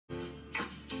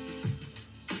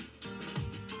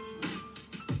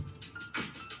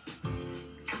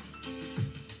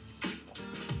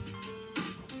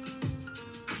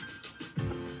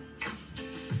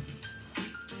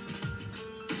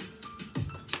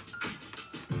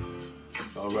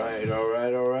All right, all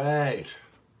right, all right.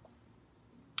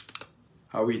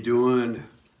 How we doing?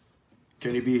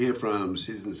 Kenny B here from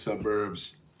Seasoned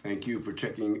Suburbs. Thank you for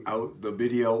checking out the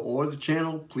video or the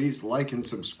channel. Please like and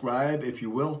subscribe if you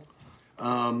will.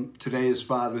 Today is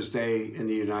Father's Day in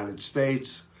the United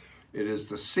States. It is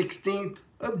the 16th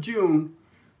of June.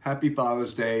 Happy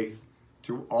Father's Day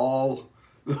to all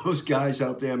those guys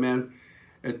out there, man.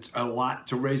 It's a lot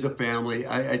to raise a family.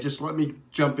 I just let me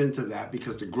jump into that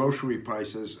because the grocery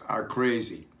prices are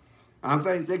crazy.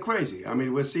 They're crazy. I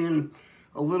mean, we're seeing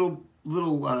a little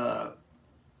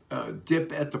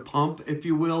dip at the pump, if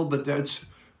you will, but that's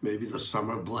maybe the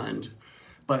summer blend.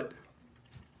 But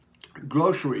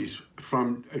groceries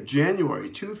from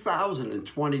January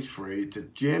 2023 to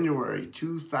January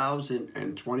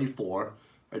 2024.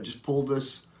 I just pulled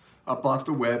this up off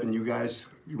the web, and you guys,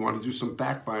 if you want to do some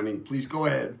fact finding, please go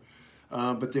ahead.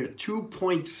 But they're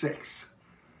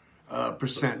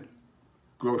 2.6%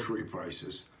 grocery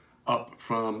prices up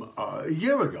from a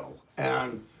year ago.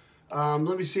 And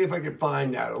let me see if I can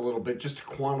find that a little bit, just to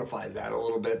quantify that a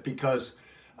little bit, because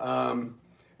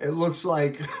it looks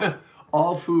like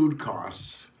all food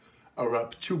costs are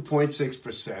up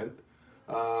 2.6%.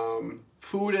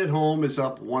 Food at home is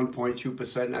up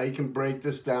 1.2%. Now you can break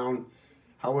this down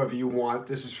however you want.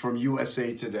 This is from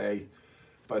USA Today.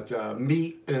 But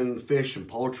meat and fish and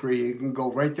poultry, you can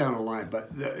go right down the line, but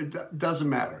it doesn't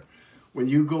matter. When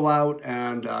you go out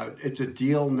and it's a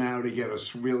deal now to get a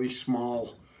really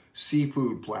small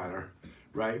seafood platter,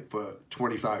 right, for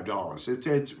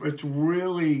 $25. It's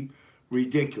really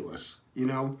ridiculous, you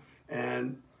know.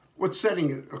 And what's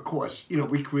setting it, of course, you know,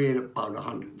 we create about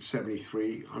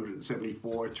 173,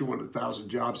 174, 200,000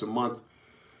 jobs a month.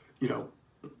 You know,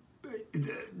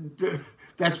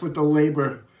 that's what the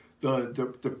labor,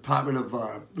 the Department of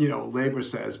you know, Labor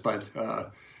says. But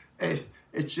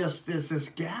it's just, there's this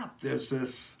gap. There's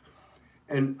this,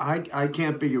 and I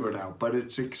can't figure it out. But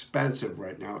it's expensive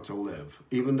right now to live,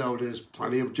 even though there's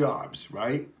plenty of jobs,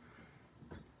 right?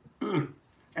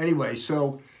 Anyway,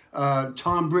 so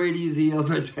Tom Brady the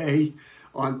other day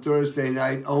on Thursday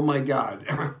night. Oh my God,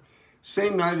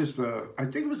 same night as I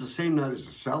think it was the same night as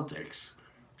the Celtics.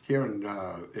 Here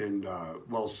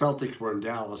well, Celtics were in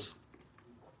Dallas,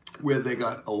 where they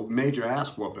got a major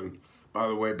ass whooping, by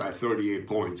the way, by 38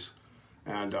 points,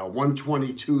 and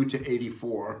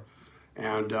 122-84.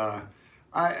 And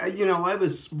you know, I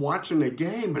was watching the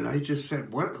game, and I just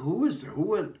said, "What? Who is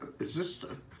this?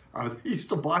 Are these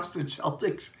the Boston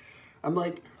Celtics?" I'm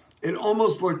like, it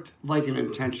almost looked like an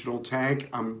intentional tank.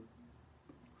 I'm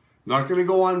not going to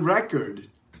go on record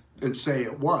and say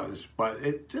it was, but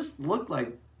it just looked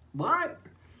like, what?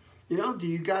 You know, do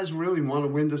you guys really want to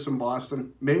win this in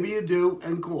Boston? Maybe you do,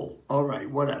 and cool. All right,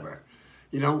 whatever.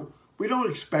 You know, we don't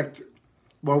expect,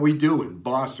 well, we do in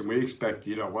Boston. We expect,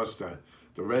 you know, what's the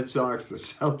Red Sox, the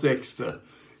Celtics,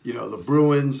 you know, the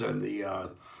Bruins, and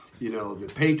the, you know, the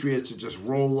Patriots to just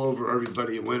roll over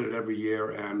everybody and win it every year.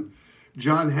 And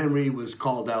John Henry was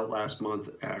called out last month,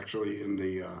 actually, in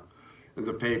the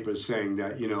papers, saying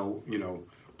that, you know,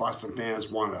 Boston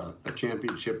fans want a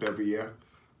championship every year.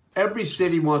 Every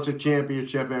city wants a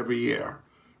championship every year,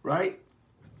 right?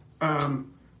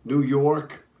 New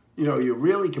York, you know, your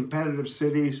really competitive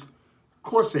cities, of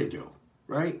course they do,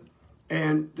 right?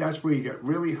 And that's where you get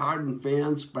really hardened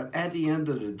fans. But at the end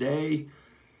of the day,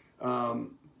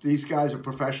 these guys are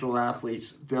professional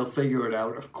athletes. They'll figure it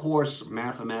out. Of course,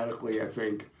 mathematically, I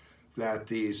think that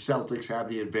the Celtics have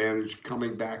the advantage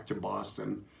coming back to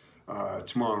Boston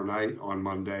tomorrow night on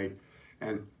Monday.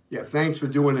 And yeah, thanks for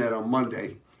doing that on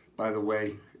Monday, by the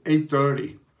way.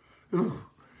 8:30.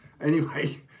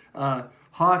 Anyway,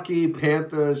 hockey,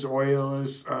 Panthers,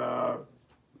 Oilers, the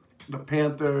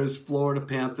Panthers, Florida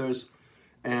Panthers,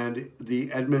 and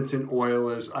the Edmonton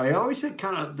Oilers. I always said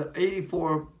kind of the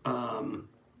 84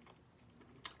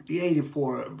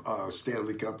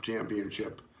 Stanley Cup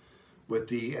championship with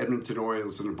the Edmonton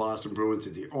Oilers and the Boston Bruins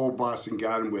at the old Boston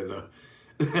Garden, where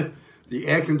the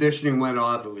air conditioning went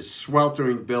off. It was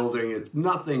sweltering building. It's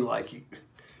nothing like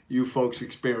you folks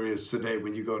experience today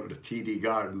when you go to the TD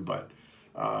Garden, but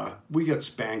we got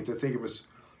spanked. I think it was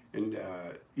in,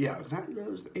 yeah, that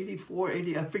was 84,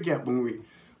 80, I forget when we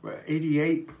were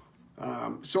 88.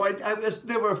 So I was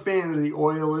never a fan of the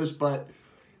Oilers, but,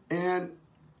 and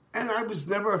I was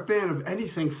never a fan of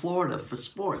anything Florida for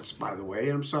sports, by the way.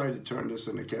 And I'm sorry to turn this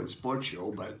into a Ken Sports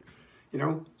show, but, you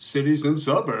know, cities and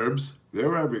suburbs,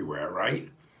 they're everywhere, right?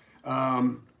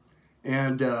 And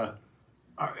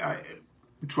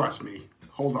trust me,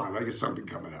 hold on, I got something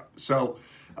coming up. So,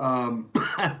 so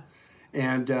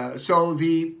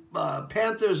the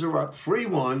Panthers are up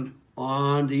 3-1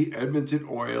 on the Edmonton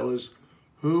Oilers.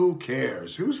 Who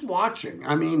cares? Who's watching?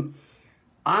 I mean,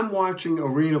 I'm watching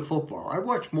arena football. I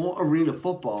watch more arena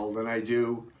football than I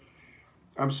do,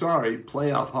 I'm sorry,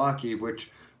 playoff hockey,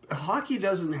 which hockey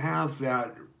doesn't have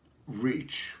that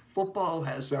reach. Football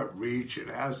has that reach. It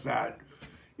has that,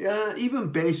 yeah, even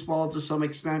baseball to some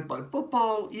extent, but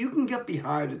football, you can get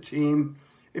behind a team.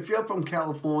 If you're from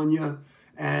California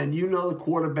and you know the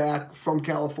quarterback from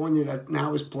California that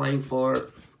now is playing for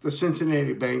the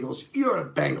Cincinnati Bengals, you're a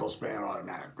Bengals fan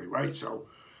automatically, right? So,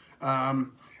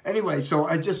 anyway, so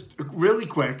I just, really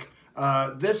quick,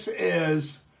 this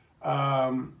is,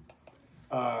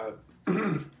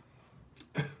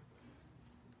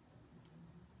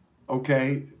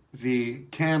 okay, the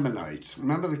Canaanites.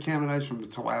 Remember the Canaanites from the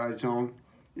Twilight Zone?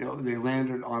 You know, they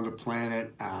landed on the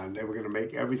planet and they were going to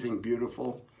make everything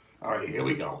beautiful. All right, here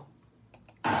we go.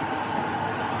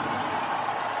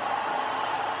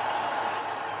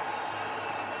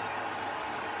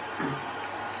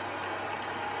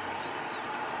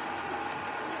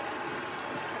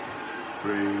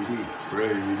 Brady,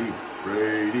 Brady,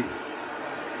 Brady.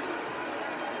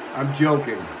 I'm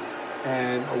joking.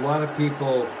 And a lot of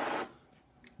people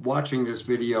watching this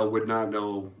video would not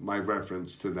know my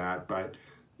reference to that, but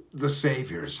the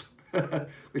Saviors,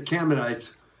 the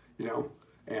Canaanites, you know,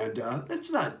 and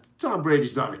it's not, Tom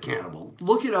Brady's not a cannibal.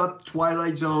 Look it up,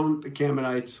 Twilight Zone, the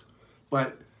Canaanites,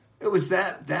 but it was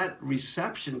that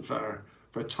reception for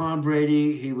Tom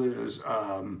Brady. He was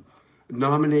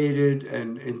nominated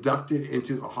and inducted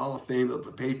into the Hall of Fame of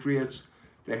the Patriots.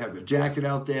 They had the jacket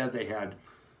out there. They had,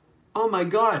 oh my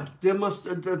God, there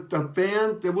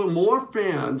were more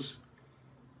fans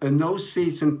in those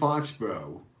seats in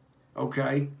Foxboro,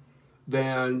 okay,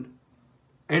 than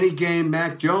any game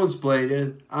Mac Jones played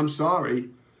in. I'm sorry.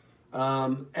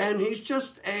 And he's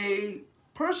just a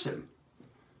person.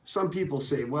 Some people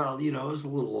say, well, you know, it's a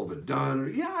little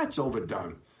overdone. Yeah, it's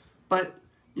overdone. But,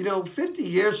 you know, 50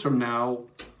 years from now,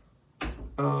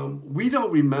 we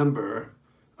don't remember,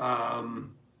 I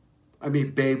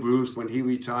mean, Babe Ruth, when he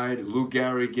retired, and Lou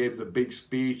Gehrig gave the big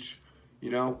speech,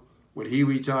 you know, when he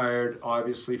retired,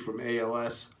 obviously, from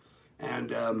ALS.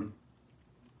 And,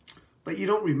 but you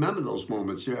don't remember those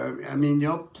moments. I mean,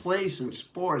 your place in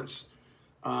sports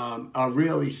are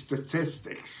really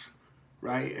statistics,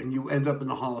 right? And you end up in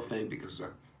the Hall of Fame because of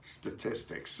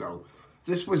statistics. So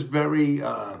this was very,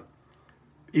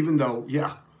 even though,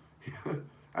 yeah,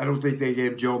 I don't think they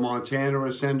gave Joe Montana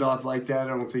a send-off like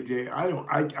that.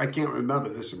 I can't remember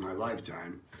this in my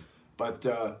lifetime. But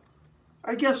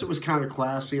I guess it was kind of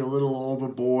classy, a little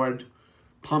overboard,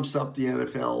 pumps up the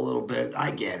NFL a little bit.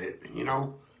 I get it, you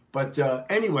know. But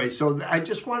anyway, so I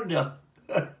just wanted to,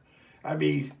 I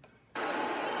mean,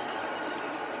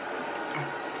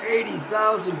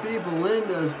 80,000 people in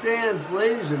the stands,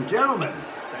 ladies and gentlemen.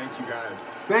 Thank you, guys.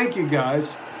 Thank you,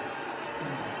 guys.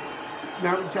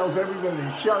 Now it tells everybody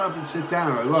to shut up and sit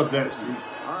down. I love this.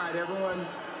 All right, everyone.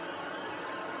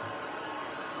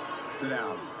 Sit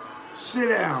down. Sit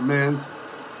down, man.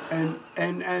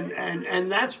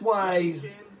 And that's why,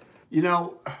 you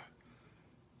know,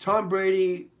 Tom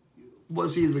Brady,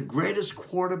 was he the greatest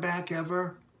quarterback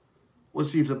ever?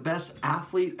 Was he the best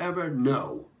athlete ever?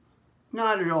 No,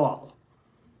 not at all.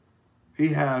 He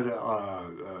had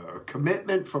a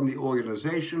commitment from the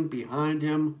organization behind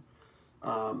him.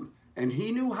 And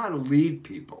he knew how to lead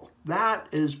people. That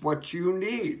is what you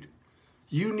need.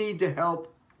 You need to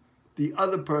help the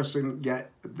other person get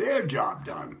their job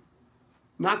done,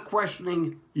 not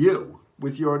questioning you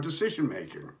with your decision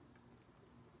making.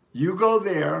 You go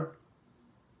there,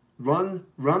 run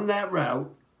that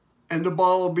route, and the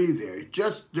ball will be there.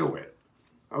 Just do it,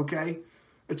 okay?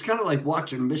 It's kind of like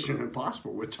watching Mission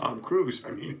Impossible with Tom Cruise.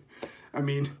 I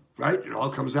mean, right? It all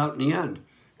comes out in the end.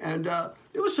 And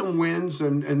there were some wins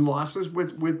and losses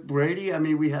with Brady. I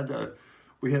mean, we had the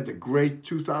great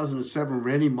 2007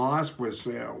 Randy Moss was,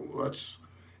 but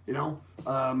you know,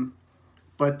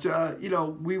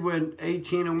 we went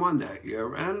 18-1 that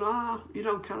year, and you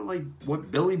know, kind of like what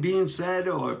Billy Beane said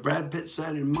or Brad Pitt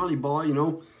said in Moneyball. You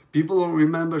know, people don't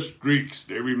remember streaks;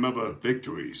 they remember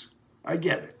victories. I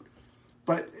get it,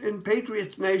 but in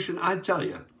Patriots Nation, I tell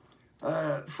you,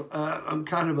 I'm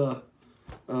kind of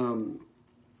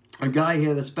a guy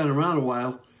here that's been around a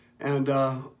while, and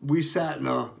we sat in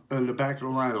the back of the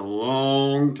line a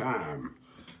long time,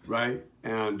 right?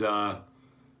 And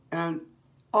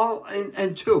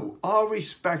All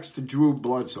respects to Drew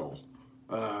Bledsoe.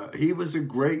 He was he's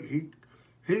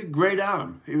a great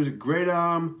arm. He was a great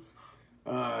arm.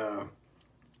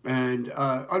 And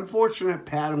unfortunate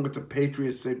pattern with the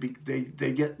Patriots.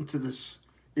 They get into this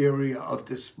area of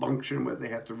dysfunction where they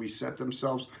have to reset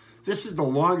themselves. This is the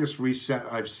longest reset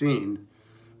I've seen.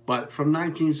 But from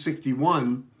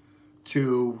 1961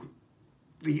 to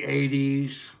the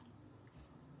 80s,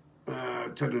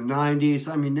 to the 90s,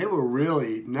 I mean, they were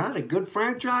really not a good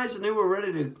franchise, and they were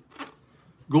ready to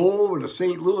go over to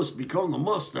St. Louis and become the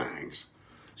Mustangs.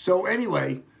 So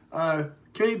anyway,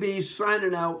 Kenny B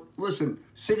signing out. Listen,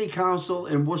 City Council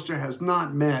in Worcester has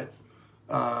not met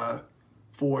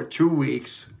for 2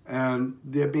 weeks, and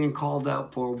they're being called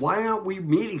out for, why aren't we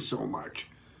meeting so much?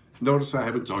 Notice I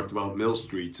haven't talked about Mill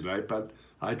Street tonight, but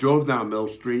I drove down Mill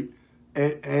Street.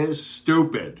 It is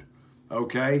stupid,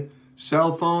 okay?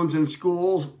 Cell phones in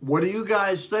schools, what do you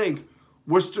guys think?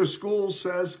 Worcester Schools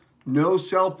says no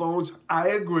cell phones. I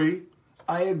agree.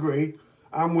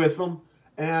 I'm with them.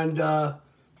 And,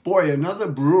 boy, another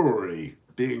brewery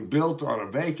being built on a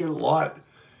vacant lot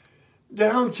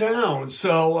downtown.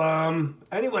 So,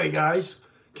 anyway, guys,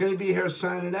 Kenny B here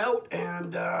signing out,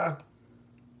 and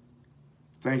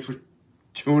thanks for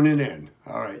tuning in.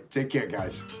 All right, take care,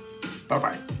 guys.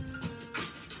 Bye-bye.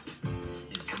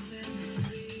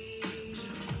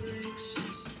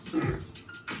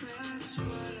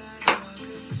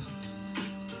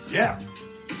 Yeah.